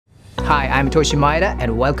Hi, I'm Toshi Maeda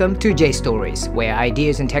and welcome to JStories, where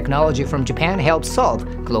ideas and technology from Japan help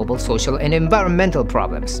solve global social and environmental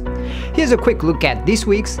problems. Here's a quick look at this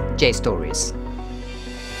week's JStories.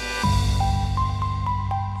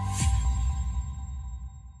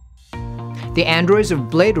 The androids of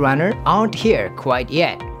Blade Runner aren't here quite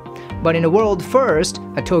yet. But in a world first,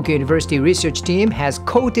 a Tokyo University research team has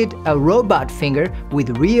coated a robot finger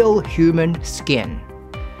with real human skin.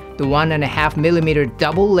 The 1.5mm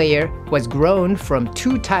double layer was grown from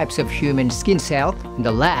two types of human skin cell in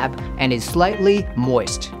the lab and is slightly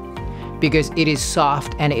moist. Because it is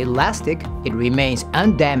soft and elastic, it remains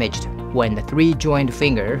undamaged when the three-joined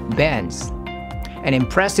finger bends. And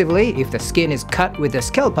impressively, if the skin is cut with a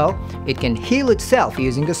scalpel, it can heal itself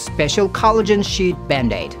using a special collagen sheet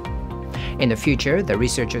band-aid. In the future, the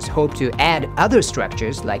researchers hope to add other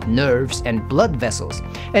structures like nerves and blood vessels,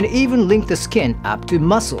 and even link the skin up to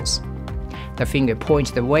muscles. The finger points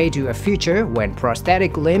the way to a future when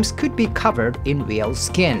prosthetic limbs could be covered in real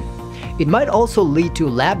skin. It might also lead to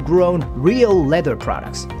lab-grown real leather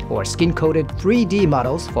products or skin-coated 3D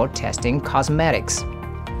models for testing cosmetics.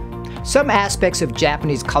 Some aspects of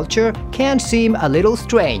Japanese culture can seem a little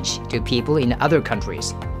strange to people in other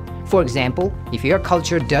countries. For example, if your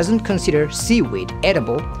culture doesn't consider seaweed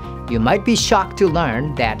edible, you might be shocked to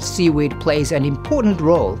learn that seaweed plays an important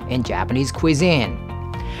role in Japanese cuisine.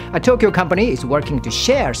 A Tokyo company is working to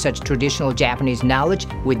share such traditional Japanese knowledge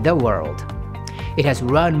with the world. It has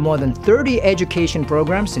run more than 30 education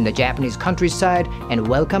programs in the Japanese countryside and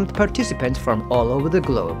welcomed participants from all over the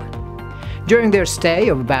globe. During their stay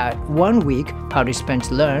of about 1 week, participants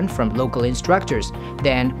learn from local instructors.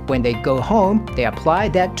 Then, when they go home, they apply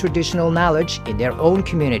that traditional knowledge in their own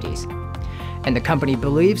communities. And the company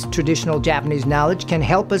believes traditional Japanese knowledge can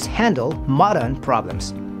help us handle modern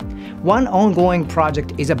problems. One ongoing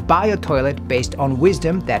project is a bio-toilet based on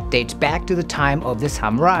wisdom that dates back to the time of the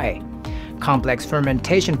samurai. Complex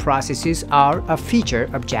fermentation processes are a feature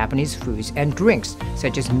of Japanese foods and drinks,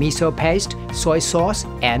 such as miso paste, soy sauce,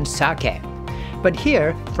 and sake. But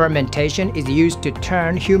here, fermentation is used to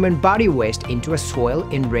turn human body waste into a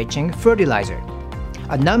soil-enriching fertilizer.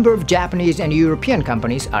 A number of Japanese and European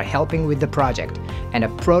companies are helping with the project, and a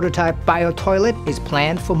prototype bio-toilet is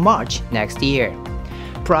planned for March next year.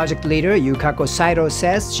 Project leader Yukako Saito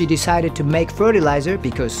says she decided to make fertilizer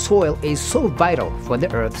because soil is so vital for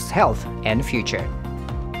the Earth's health and future.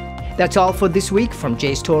 That's all for this week from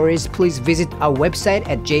JStories. Please visit our website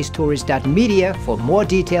at jstories.media for more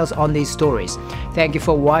details on these stories. Thank you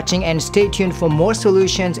for watching and stay tuned for more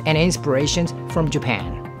solutions and inspirations from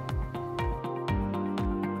Japan.